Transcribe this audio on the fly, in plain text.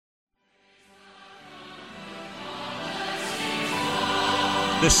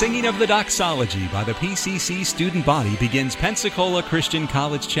The singing of the doxology by the PCC student body begins Pensacola Christian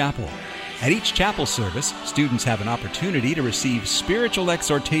College Chapel. At each chapel service, students have an opportunity to receive spiritual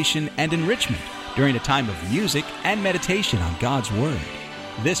exhortation and enrichment during a time of music and meditation on God's Word.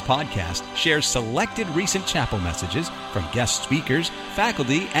 This podcast shares selected recent chapel messages from guest speakers,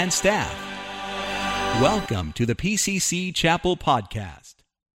 faculty, and staff. Welcome to the PCC Chapel Podcast.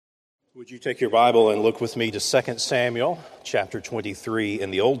 Would you take your Bible and look with me to 2 Samuel chapter 23 in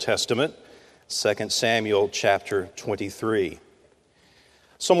the Old Testament? 2 Samuel chapter 23.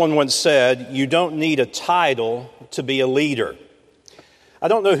 Someone once said, "You don't need a title to be a leader." I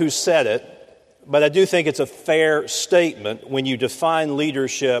don't know who said it, but I do think it's a fair statement when you define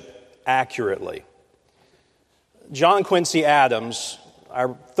leadership accurately. John Quincy Adams,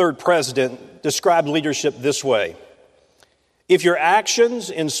 our third president, described leadership this way: if your actions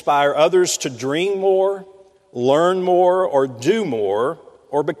inspire others to dream more, learn more, or do more,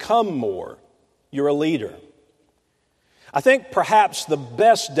 or become more, you're a leader. I think perhaps the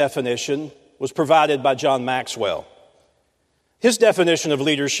best definition was provided by John Maxwell. His definition of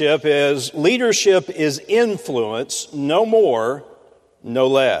leadership is influence, no more, no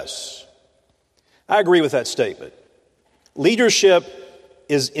less. I agree with that statement. Leadership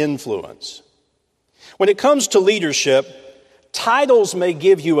is influence. When it comes to leadership, titles may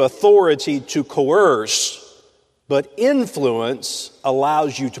give you authority to coerce, but influence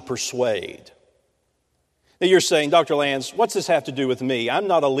allows you to persuade. Now you're saying, Dr. Lance, what's this have to do with me? I'm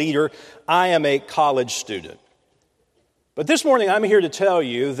not a leader. I am a college student. But this morning I'm here to tell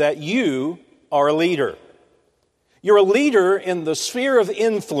you that you are a leader. You're a leader in the sphere of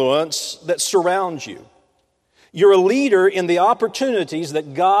influence that surrounds you. You're a leader in the opportunities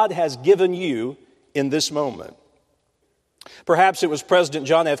that God has given you in this moment. Perhaps it was President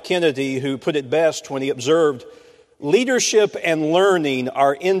John F. Kennedy who put it best when he observed, "Leadership and learning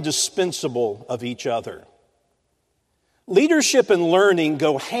are indispensable of each other." Leadership and learning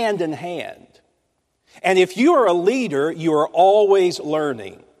go hand in hand. And if you are a leader, you are always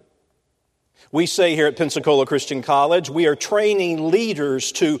learning. We say here at Pensacola Christian College, we are training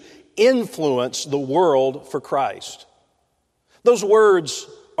leaders to influence the world for Christ. Those words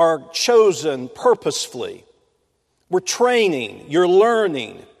are chosen purposefully. We're training, you're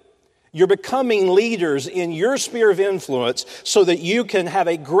learning, you're becoming leaders in your sphere of influence so that you can have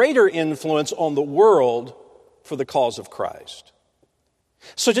a greater influence on the world for the cause of Christ.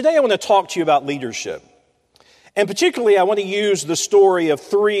 So today I want to talk to you about leadership. And particularly I want to use the story of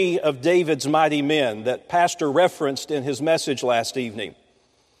three of David's mighty men that Pastor referenced in his message last evening.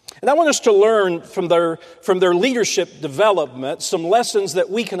 And I want us to learn from their leadership development some lessons that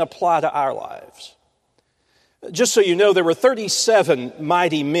we can apply to our lives. Just so you know, there were 37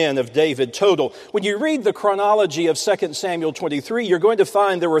 mighty men of David total. When you read the chronology of 2 Samuel 23, you're going to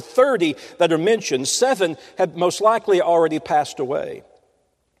find there were 30 that are mentioned. 7 have most likely already passed away.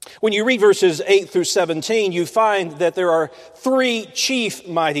 When you read verses 8 through 17, you find that there are 3 chief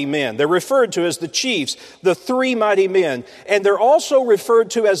mighty men. They're referred to as the chiefs, the 3 mighty men. And they're also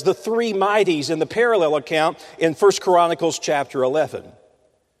referred to as the 3 mighties in the parallel account in 1 Chronicles chapter 11.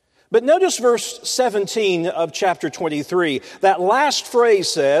 But notice verse 17 of chapter 23. That last phrase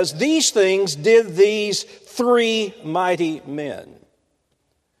says, "These things did these 3 mighty men."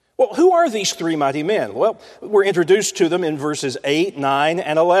 Well, who are these 3 mighty men? Well, we're introduced to them in verses 8, 9,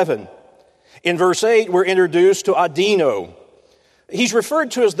 and 11. In verse 8, we're introduced to Adino. He's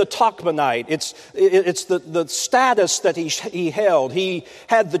referred to as the Tachmonite. It's the status that he held. He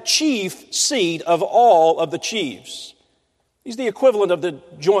had the chief seat of all of the chiefs. He's the equivalent of the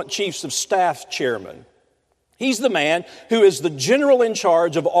Joint Chiefs of Staff chairman. He's the man who is the general in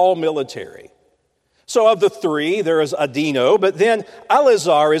charge of all military. So of the 3, there is Adino, but then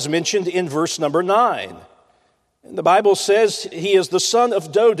Eleazar is mentioned in verse number 9. And the Bible says he is the son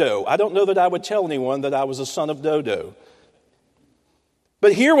of Dodo. I don't know that I would tell anyone that I was a son of Dodo.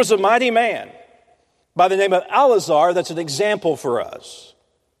 But here was a mighty man by the name of Eleazar that's an example for us.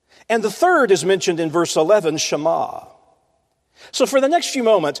 And the 3rd is mentioned in verse 11, Shammah. So for the next few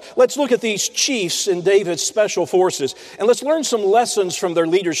moments, let's look at these chiefs in David's special forces, and let's learn some lessons from their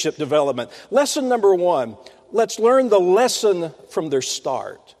leadership development. Lesson number 1, let's learn the lesson from their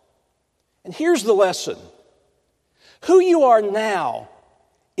start. And here's the lesson. Who you are now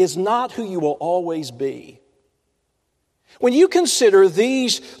is not who you will always be. When you consider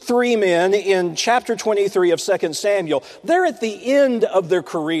these 3 men in chapter 23 of 2 Samuel, they're at the end of their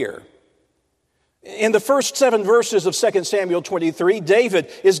career. In the first 7 verses of 2 Samuel 23, David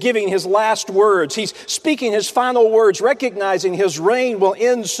is giving his last words. He's speaking his final words, recognizing his reign will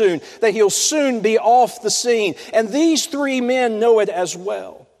end soon, that he'll soon be off the scene. And these 3 men know it as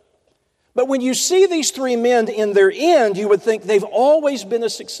well. But when you see these 3 men in their end, you would think they've always been a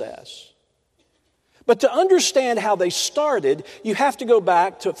success. But to understand how they started, you have to go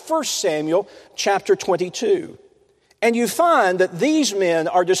back to 1 Samuel chapter 22. And you find that these men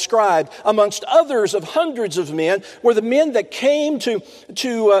are described, amongst others of hundreds of men, were the men that came to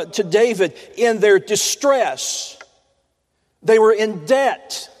David in their distress. They were in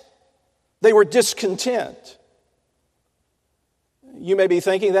debt. They were discontent. You may be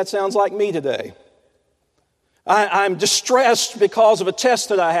thinking, that sounds like me today. I'm distressed because of a test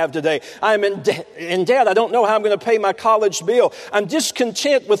that I have today. I'm in debt. I don't know how I'm going to pay my college bill. I'm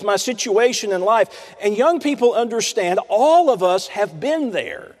discontent with my situation in life. And young people understand, all of us have been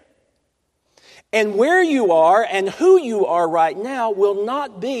there. And where you are and who you are right now will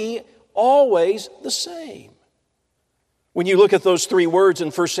not be always the same. When you look at those 3 words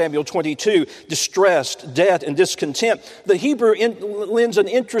in 1 Samuel 22, distressed, debt, and discontent, the Hebrew lends an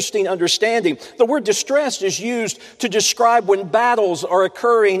interesting understanding. The word distressed is used to describe when battles are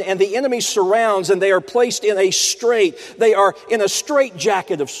occurring and the enemy surrounds and they are placed in a strait. They are in a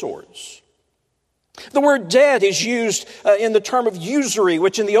straitjacket of sorts. The word debt is used in the term of usury,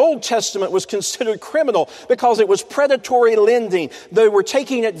 which in the Old Testament was considered criminal because it was predatory lending. They were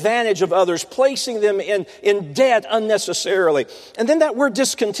taking advantage of others, placing them in debt unnecessarily. And then that word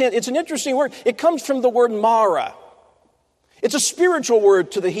discontent, it's an interesting word. It comes from the word mara. It's a spiritual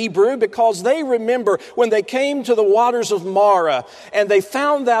word to the Hebrew because they remember when they came to the waters of Mara and they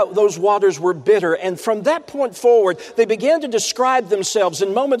found that those waters were bitter. And from that point forward, they began to describe themselves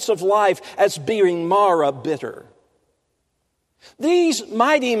in moments of life as being Mara bitter. These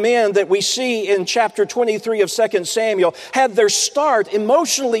mighty men that we see in chapter 23 of 2 Samuel had their start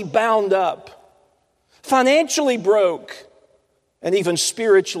emotionally bound up, financially broke, and even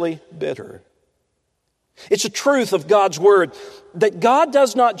spiritually bitter. It's a truth of God's Word that God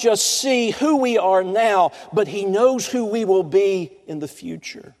does not just see who we are now, but He knows who we will be in the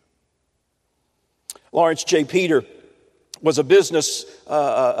future. Lawrence J. Peter was a business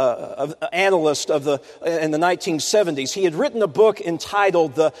analyst in the 1970s. He had written a book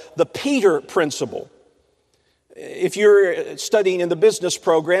entitled The Peter Principle. If you're studying in the business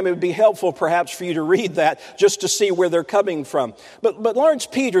program, it would be helpful perhaps for you to read that just to see where they're coming from. But Lawrence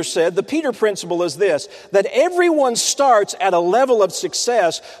Peter said, the Peter principle is this, that everyone starts at a level of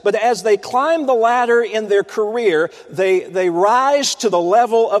success, but as they climb the ladder in their career, they rise to the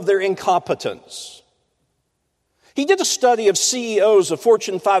level of their incompetence. He did a study of CEOs of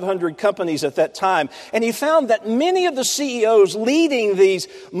Fortune 500 companies at that time, and he found that many of the CEOs leading these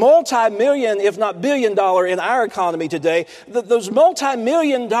multi-million, if not billion-dollar in our economy today, those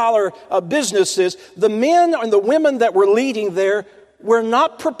multi-million-dollar businesses, the men and the women that were leading there were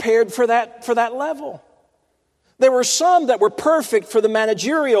not prepared for that level. There were some that were perfect for the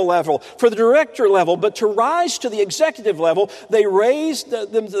managerial level, for the director level, but to rise to the executive level, they were raised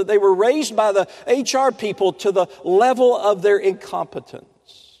by the HR people to the level of their incompetence.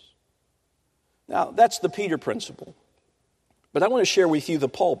 Now, that's the Peter principle. But I want to share with you the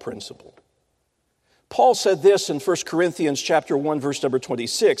Paul principle. Paul said this in 1 Corinthians chapter 1, verse number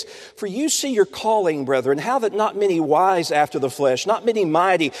 26. For you see your calling, brethren, how that not many wise after the flesh, not many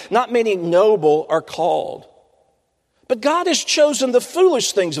mighty, not many noble are called. But God has chosen the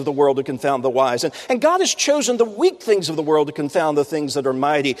foolish things of the world to confound the wise. And God has chosen the weak things of the world to confound the things that are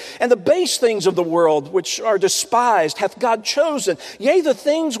mighty. And the base things of the world, which are despised, hath God chosen. Yea, the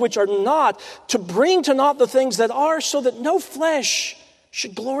things which are not, to bring to naught the things that are, so that no flesh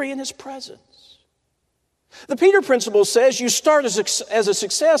should glory in His presence. The Peter principle says you start as a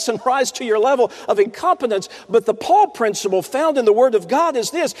success and rise to your level of incompetence. But the Paul principle found in the Word of God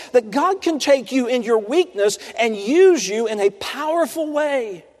is this, that God can take you in your weakness and use you in a powerful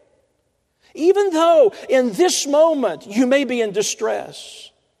way. Even though in this moment you may be in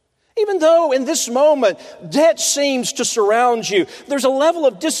distress. Even though in this moment debt seems to surround you. There's a level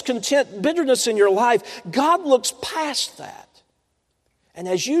of discontent, bitterness in your life. God looks past that. And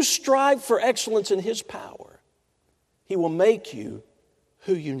as you strive for excellence in His power, He will make you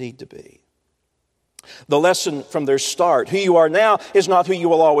who you need to be. The lesson from their start, who you are now is not who you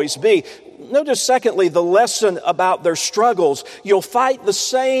will always be. Notice, secondly, the lesson about their struggles. You'll fight the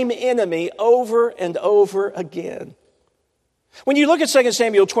same enemy over and over again. When you look at 2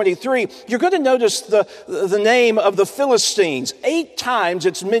 Samuel 23, you're going to notice the name of the Philistines. 8 times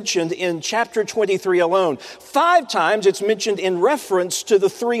it's mentioned in chapter 23 alone. 5 times it's mentioned in reference to the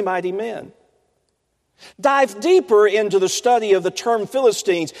 3 mighty men. Dive deeper into the study of the term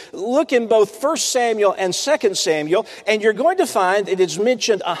Philistines. Look in both 1 Samuel and 2 Samuel, and you're going to find it is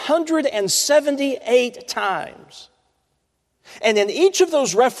mentioned 178 times. And in each of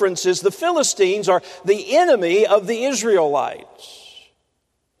those references, the Philistines are the enemy of the Israelites.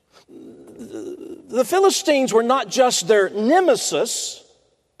 The Philistines were not just their nemesis,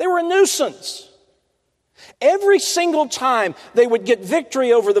 they were a nuisance. Every single time they would get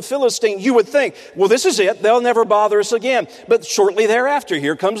victory over the Philistines, you would think, well, this is it. They'll never bother us again. But shortly thereafter,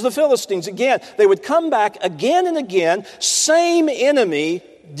 here comes the Philistines again. They would come back again and again, same enemy,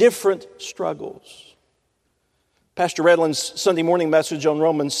 different struggles. Pastor Redland's Sunday morning message on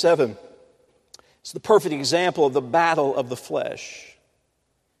Romans 7 is the perfect example of the battle of the flesh.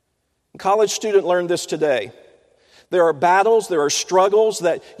 A college student learned this today. There are battles, there are struggles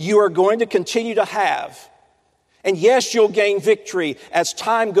that you are going to continue to have. And yes, you'll gain victory as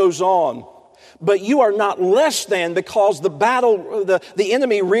time goes on. But you are not less than because the battle, the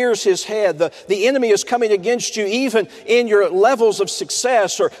enemy rears his head. The enemy is coming against you even in your levels of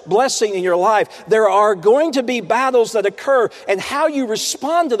success or blessing in your life. There are going to be battles that occur, and how you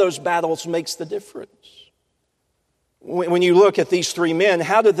respond to those battles makes the difference. When you look at these three men,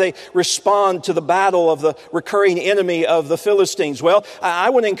 how did they respond to the battle of the recurring enemy of the Philistines? Well,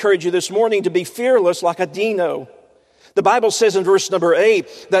 I want to encourage you this morning to be fearless like Adino. The Bible says in verse number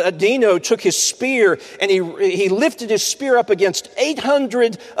 8 that Adino took his spear and he lifted his spear up against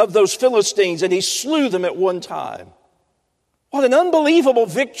 800 of those Philistines and he slew them at one time. What an unbelievable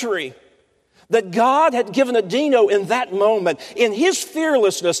victory that God had given Adino in that moment. In his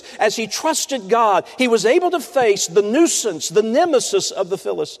fearlessness, as he trusted God, he was able to face the nuisance, the nemesis of the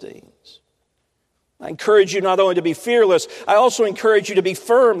Philistines. I encourage you not only to be fearless, I also encourage you to be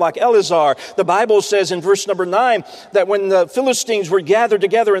firm like Eleazar. The Bible says in verse number 9 that when the Philistines were gathered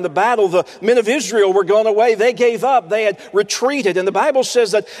together in the battle, the men of Israel were gone away. They gave up. They had retreated. And the Bible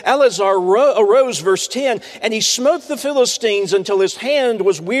says that Eleazar arose, verse 10, and he smote the Philistines until his hand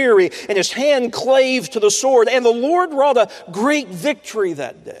was weary and his hand clave to the sword. And the Lord wrought a great victory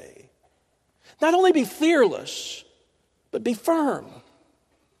that day. Not only be fearless, but be firm.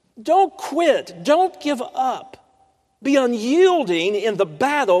 Don't quit. Don't give up. Be unyielding in the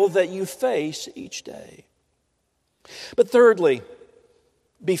battle that you face each day. But thirdly,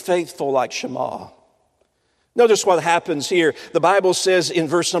 be faithful like Shammah. Notice what happens here. The Bible says in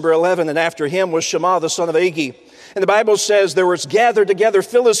verse number 11, and after him was Shammah the son of Agi. And the Bible says there was gathered together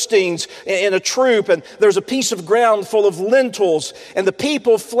Philistines in a troop, and there's a piece of ground full of lentils, and the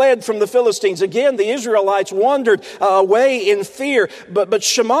people fled from the Philistines. Again, the Israelites wandered away in fear, but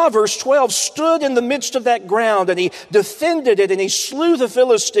Shammah, verse 12, stood in the midst of that ground, and he defended it, and he slew the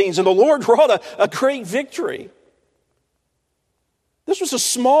Philistines, and the Lord wrought a great victory. This was a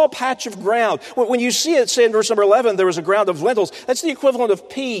small patch of ground. When you see it, say in verse number 11, there was a ground of lentils. That's the equivalent of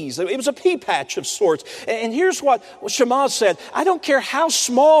peas. It was a pea patch of sorts. And here's what Shammah said. I don't care how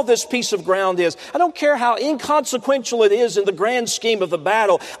small this piece of ground is. I don't care how inconsequential it is in the grand scheme of the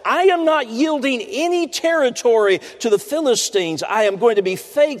battle. I am not yielding any territory to the Philistines. I am going to be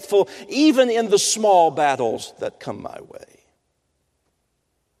faithful even in the small battles that come my way.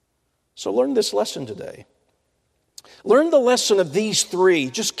 So learn this lesson today. Learn the lesson of these three.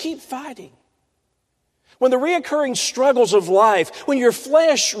 Just keep fighting. When the reoccurring struggles of life, when your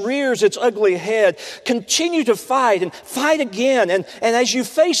flesh rears its ugly head, continue to fight and fight again. And as you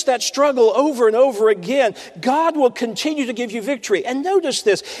face that struggle over and over again, God will continue to give you victory. And notice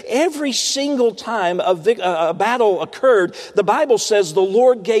this, every single time a battle occurred, the Bible says the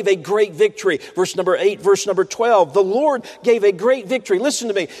Lord gave a great victory. Verse number 8, verse number 12, the Lord gave a great victory. Listen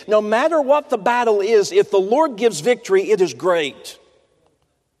to me, no matter what the battle is, if the Lord gives victory, it is great.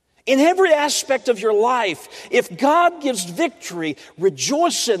 In every aspect of your life, if God gives victory,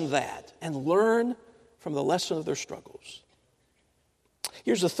 rejoice in that and learn from the lesson of their struggles.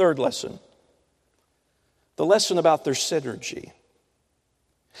 Here's the third lesson. The lesson about their synergy.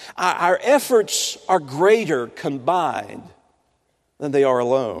 Our efforts are greater combined than they are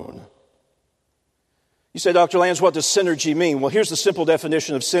alone. You say, Dr. Lanz, what does synergy mean? Well, here's the simple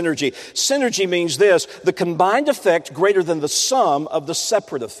definition of synergy. Synergy means this, the combined effect greater than the sum of the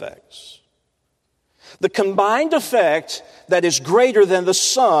separate effects. The combined effect that is greater than the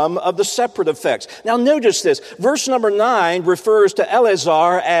sum of the separate effects. Now notice this. Verse number 9 refers to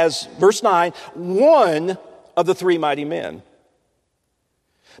Eleazar as, verse 9, one of the three mighty men.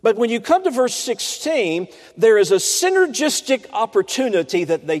 But when you come to verse 16, there is a synergistic opportunity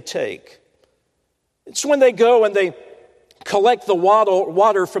that they take. It's when they go and they collect the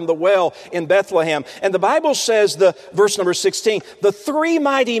water from the well in Bethlehem. And the Bible says, verse number 16, the three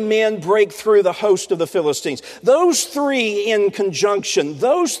mighty men break through the host of the Philistines. Those three in conjunction,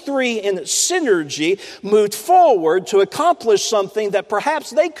 those three in synergy moved forward to accomplish something that perhaps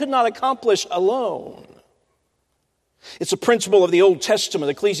they could not accomplish alone. It's a principle of the Old Testament,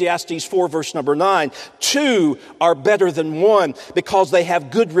 Ecclesiastes 4, verse number 9. Two are better than one because they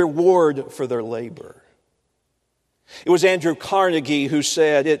have good reward for their labor. It was Andrew Carnegie who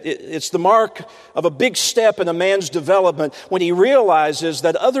said, it's the mark of a big step in a man's development when he realizes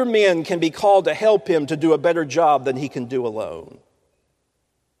that other men can be called to help him to do a better job than he can do alone.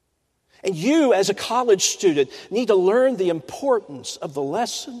 And you, as a college student, need to learn the importance of the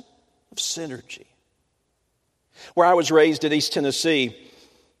lesson of synergy. Where I was raised at East Tennessee,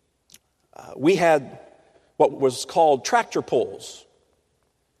 we had what was called tractor pulls.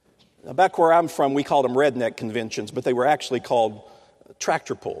 Now, back where I'm from, we called them redneck conventions, but they were actually called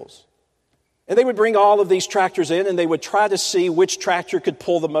tractor pulls. And they would bring all of these tractors in, and they would try to see which tractor could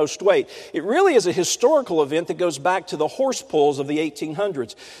pull the most weight. It really is a historical event that goes back to the horse pulls of the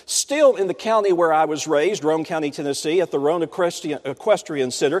 1800s. Still in the county where I was raised, Roane County, Tennessee, at the Roane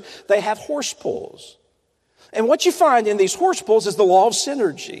Equestrian Center, they have horse pulls. And what you find in these horse pulls is the law of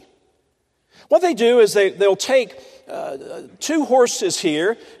synergy. What they do is they'll take two horses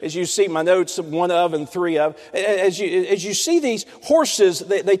here, as you see my notes, one of and three of. As you see these horses,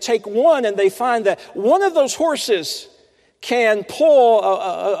 they take one and they find that one of those horses can pull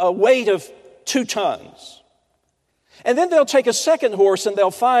a weight of 2 tons. And then they'll take a second horse and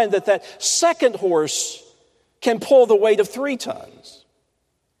they'll find that second horse can pull the weight of 3 tons.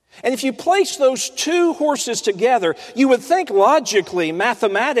 And if you place those two horses together, you would think logically,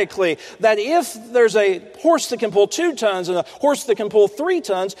 mathematically, that if there's a horse that can pull 2 tons and a horse that can pull 3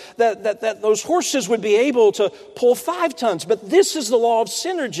 tons, that those horses would be able to pull 5 tons. But this is the law of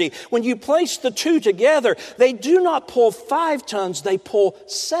synergy. When you place the two together, they do not pull 5 tons, they pull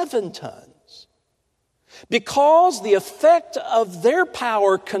 7 tons. Because the effect of their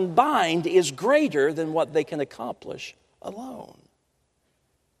power combined is greater than what they can accomplish alone.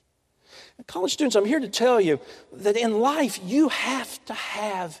 College students, I'm here to tell you that in life you have to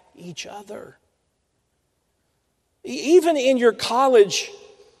have each other. Even in your college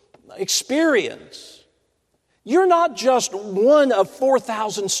experience, you're not just one of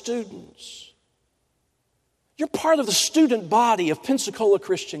 4,000 students. You're part of the student body of Pensacola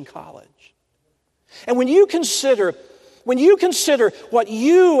Christian College. And when you consider what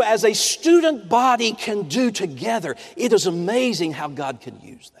you as a student body can do together, it is amazing how God can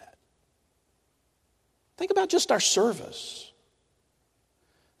use that. Think about just our service.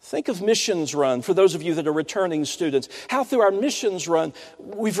 Think of missions run, for those of you that are returning students. How through our missions run,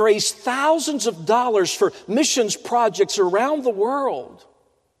 we've raised thousands of dollars for missions projects around the world.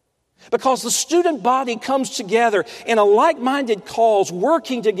 Because the student body comes together in a like-minded cause,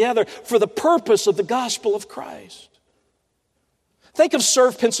 working together for the purpose of the gospel of Christ. Think of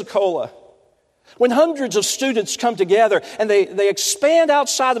Serve Pensacola. When hundreds of students come together and they expand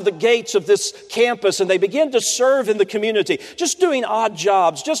outside of the gates of this campus and they begin to serve in the community, just doing odd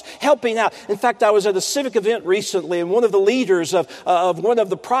jobs, just helping out. In fact, I was at a civic event recently and one of the leaders of one of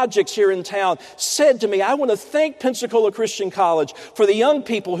the projects here in town said to me, I want to thank Pensacola Christian College for the young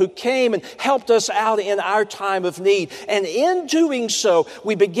people who came and helped us out in our time of need. And in doing so,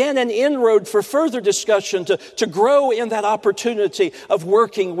 we began an inroad for further discussion to grow in that opportunity of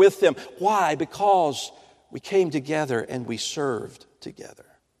working with them. Why? Because we came together and we served together.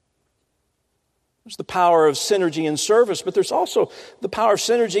 There's the power of synergy in service, but there's also the power of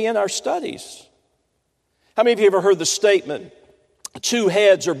synergy in our studies. How many of you ever heard the statement, 2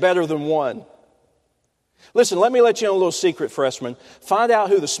 heads are better than 1? Listen, let me let you know a little secret, freshmen. Find out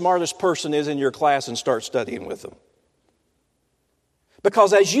who the smartest person is in your class and start studying with them.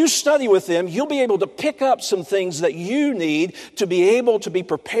 Because as you study with them, you'll be able to pick up some things that you need to be able to be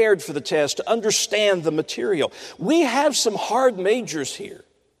prepared for the test, to understand the material. We have some hard majors here.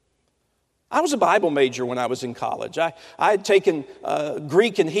 I was a Bible major when I was in college. I had taken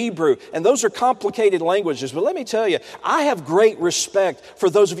Greek and Hebrew, and those are complicated languages. But let me tell you, I have great respect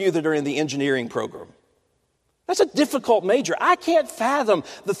for those of you that are in the engineering program. That's a difficult major. I can't fathom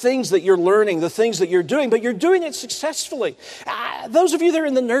the things that you're learning, the things that you're doing, but you're doing it successfully. Those of you that are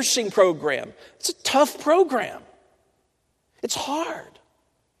in the nursing program, it's a tough program. It's hard.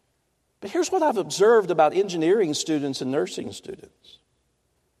 But here's what I've observed about engineering students and nursing students.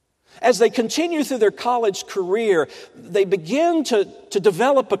 As they continue through their college career, they begin to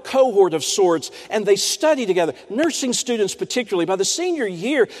develop a cohort of sorts, and they study together. Nursing students particularly, by the senior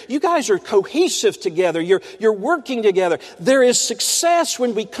year, you guys are cohesive together. You're working together. There is success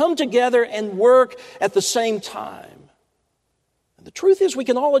when we come together and work at the same time. And the truth is, we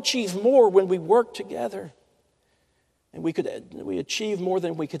can all achieve more when we work together. And we achieve more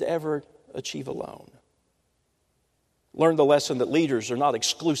than we could ever achieve alone. Learn the lesson that leaders are not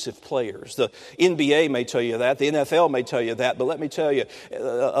exclusive players. The NBA may tell you that, the NFL may tell you that, but let me tell you,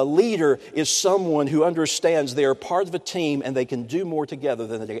 a leader is someone who understands they are part of a team and they can do more together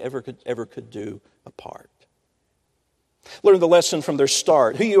than they ever could do apart. Learn the lesson from their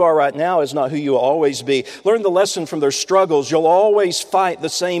start. Who you are right now is not who you will always be. Learn the lesson from their struggles. You'll always fight the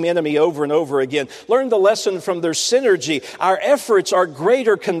same enemy over and over again. Learn the lesson from their synergy. Our efforts are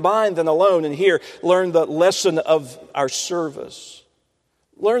greater combined than alone. And here, learn the lesson of our service.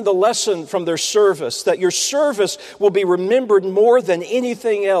 Learn the lesson from their service, that your service will be remembered more than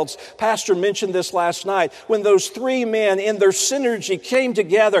anything else. Pastor mentioned this last night, when those three men in their synergy came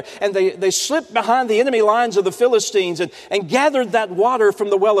together and they slipped behind the enemy lines of the Philistines and gathered that water from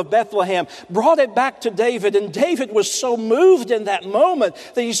the well of Bethlehem, brought it back to David, and David was so moved in that moment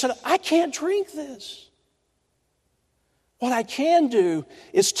that he said, I can't drink this. What I can do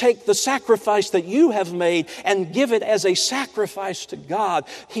is take the sacrifice that you have made and give it as a sacrifice to God.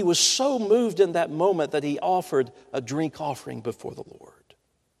 He was so moved in that moment that he offered a drink offering before the Lord.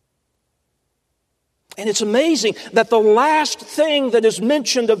 And it's amazing that the last thing that is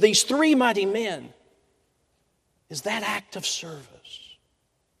mentioned of these three mighty men is that act of service.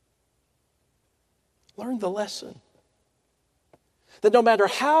 Learn the lesson. That no matter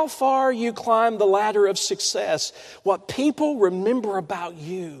how far you climb the ladder of success, what people remember about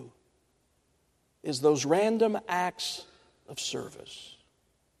you is those random acts of service.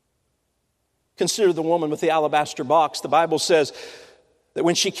 Consider the woman with the alabaster box. The Bible says that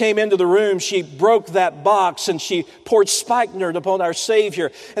when she came into the room, she broke that box and she poured spikenard upon our Savior.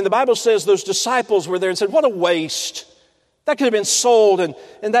 And the Bible says those disciples were there and said, what a waste. That could have been sold and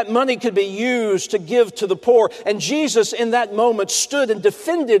that money could be used to give to the poor. And Jesus in that moment stood and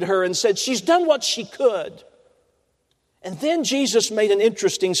defended her and said, she's done what she could. And then Jesus made an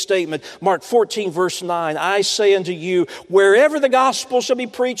interesting statement. Mark 14 verse 9, I say unto you, wherever the gospel shall be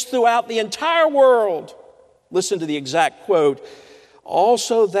preached throughout the entire world, listen to the exact quote,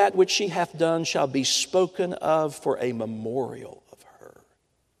 also that which she hath done shall be spoken of for a memorial of her.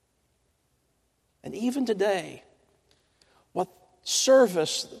 And even today, what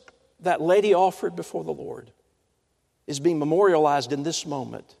service that lady offered before the Lord is being memorialized in this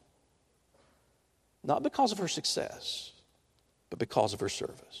moment, not because of her success, but because of her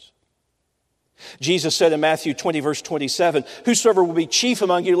service. Jesus said in Matthew 20, verse 27, whosoever will be chief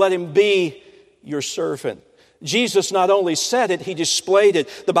among you, let him be your servant. Jesus not only said it, he displayed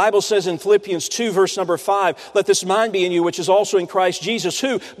it. The Bible says in Philippians 2, verse number 5, let this mind be in you, which is also in Christ Jesus,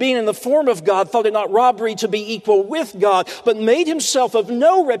 who, being in the form of God, thought it not robbery to be equal with God, but made himself of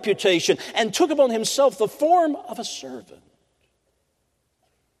no reputation, and took upon himself the form of a servant.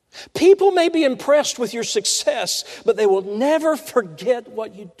 People may be impressed with your success, but they will never forget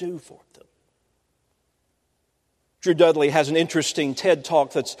what you do for them. Drew Dudley has an interesting TED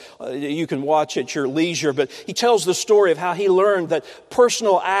Talk that's you can watch at your leisure, but he tells the story of how he learned that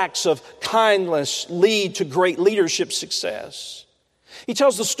personal acts of kindness lead to great leadership success. He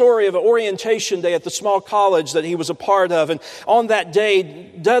tells the story of an orientation day at the small college that he was a part of. And on that day,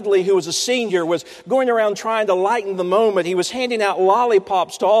 Dudley, who was a senior, was going around trying to lighten the moment. He was handing out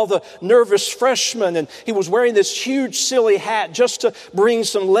lollipops to all the nervous freshmen. And he was wearing this huge, silly hat just to bring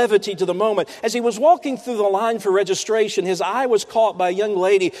some levity to the moment. As he was walking through the line for registration, his eye was caught by a young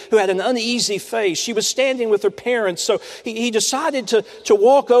lady who had an uneasy face. She was standing with her parents, so he decided to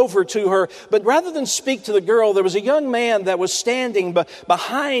walk over to her. But rather than speak to the girl, there was a young man that was standing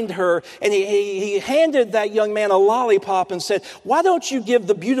behind her, and he handed that young man a lollipop and said, why don't you give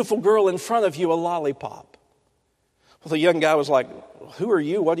the beautiful girl in front of you a lollipop? Well, the young guy was like, who are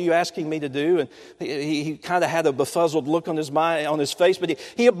you? What are you asking me to do? And he kind of had a befuddled look on his face, but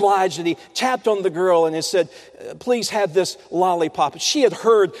he obliged and he tapped on the girl and he said, please have this lollipop. She had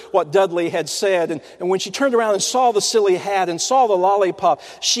heard what Dudley had said, and when she turned around and saw the silly hat and saw the lollipop,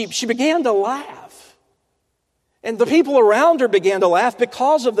 she began to laugh. And the people around her began to laugh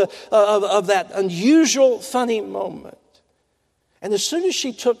because of that unusual, funny moment. And as soon as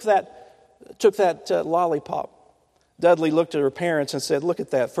she took that lollipop, Dudley looked at her parents and said, look at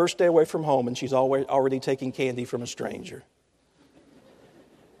that, first day away from home, and she's already taking candy from a stranger.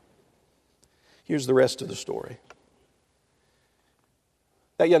 Here's the rest of the story.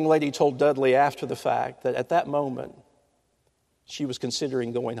 That young lady told Dudley after the fact that at that moment, she was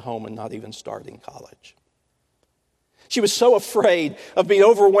considering going home and not even starting college. She was so afraid of being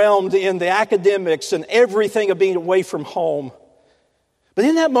overwhelmed in the academics and everything of being away from home. But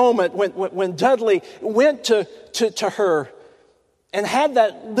in that moment, when Dudley went to her and had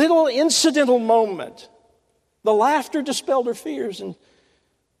that little incidental moment, the laughter dispelled her fears, and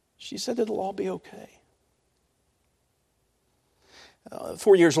she said, "It'll all be okay."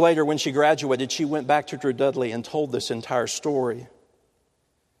 4 years later, when she graduated, she went back to Drew Dudley and told this entire story.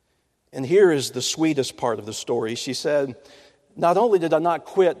 And here is the sweetest part of the story. She said, "Not only did I not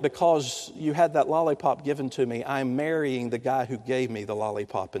quit because you had that lollipop given to me, I'm marrying the guy who gave me the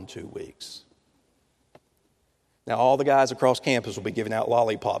lollipop in 2 weeks." Now, all the guys across campus will be giving out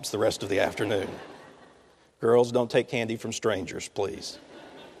lollipops the rest of the afternoon. Girls, don't take candy from strangers, please.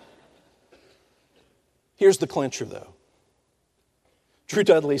 Here's the clincher, though. Drew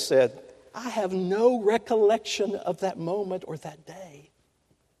Dudley said, "I have no recollection of that moment or that day.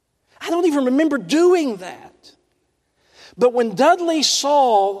 I don't even remember doing that." But when Dudley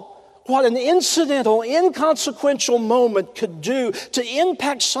saw what an incidental, inconsequential moment could do to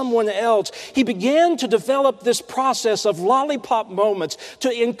impact someone else, he began to develop this process of lollipop moments to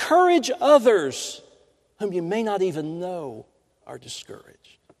encourage others whom you may not even know are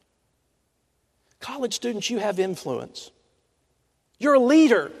discouraged. College students, you have influence. You're a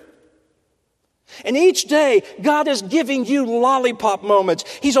leader. And each day, God is giving you lollipop moments.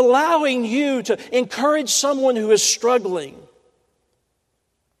 He's allowing you to encourage someone who is struggling.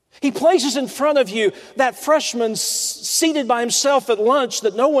 He places in front of you that freshman seated by himself at lunch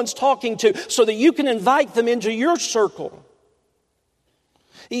that no one's talking to so that you can invite them into your circle.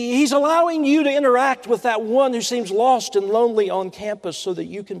 He's allowing you to interact with that one who seems lost and lonely on campus so that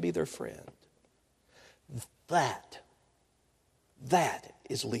you can be their friend. That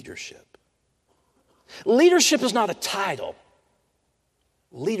is leadership. Leadership is not a title.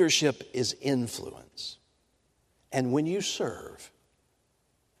 Leadership is influence. And when you serve,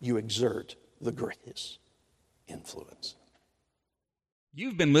 you exert the greatest influence.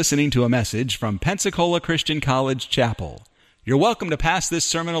 You've been listening to a message from Pensacola Christian College Chapel. You're welcome to pass this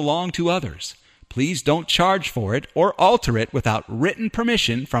sermon along to others. Please don't charge for it or alter it without written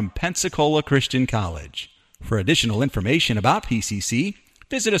permission from Pensacola Christian College. For additional information about PCC,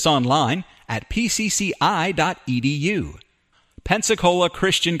 visit us online at pcci.edu. Pensacola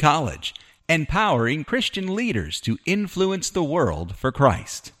Christian College, empowering Christian leaders to influence the world for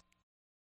Christ.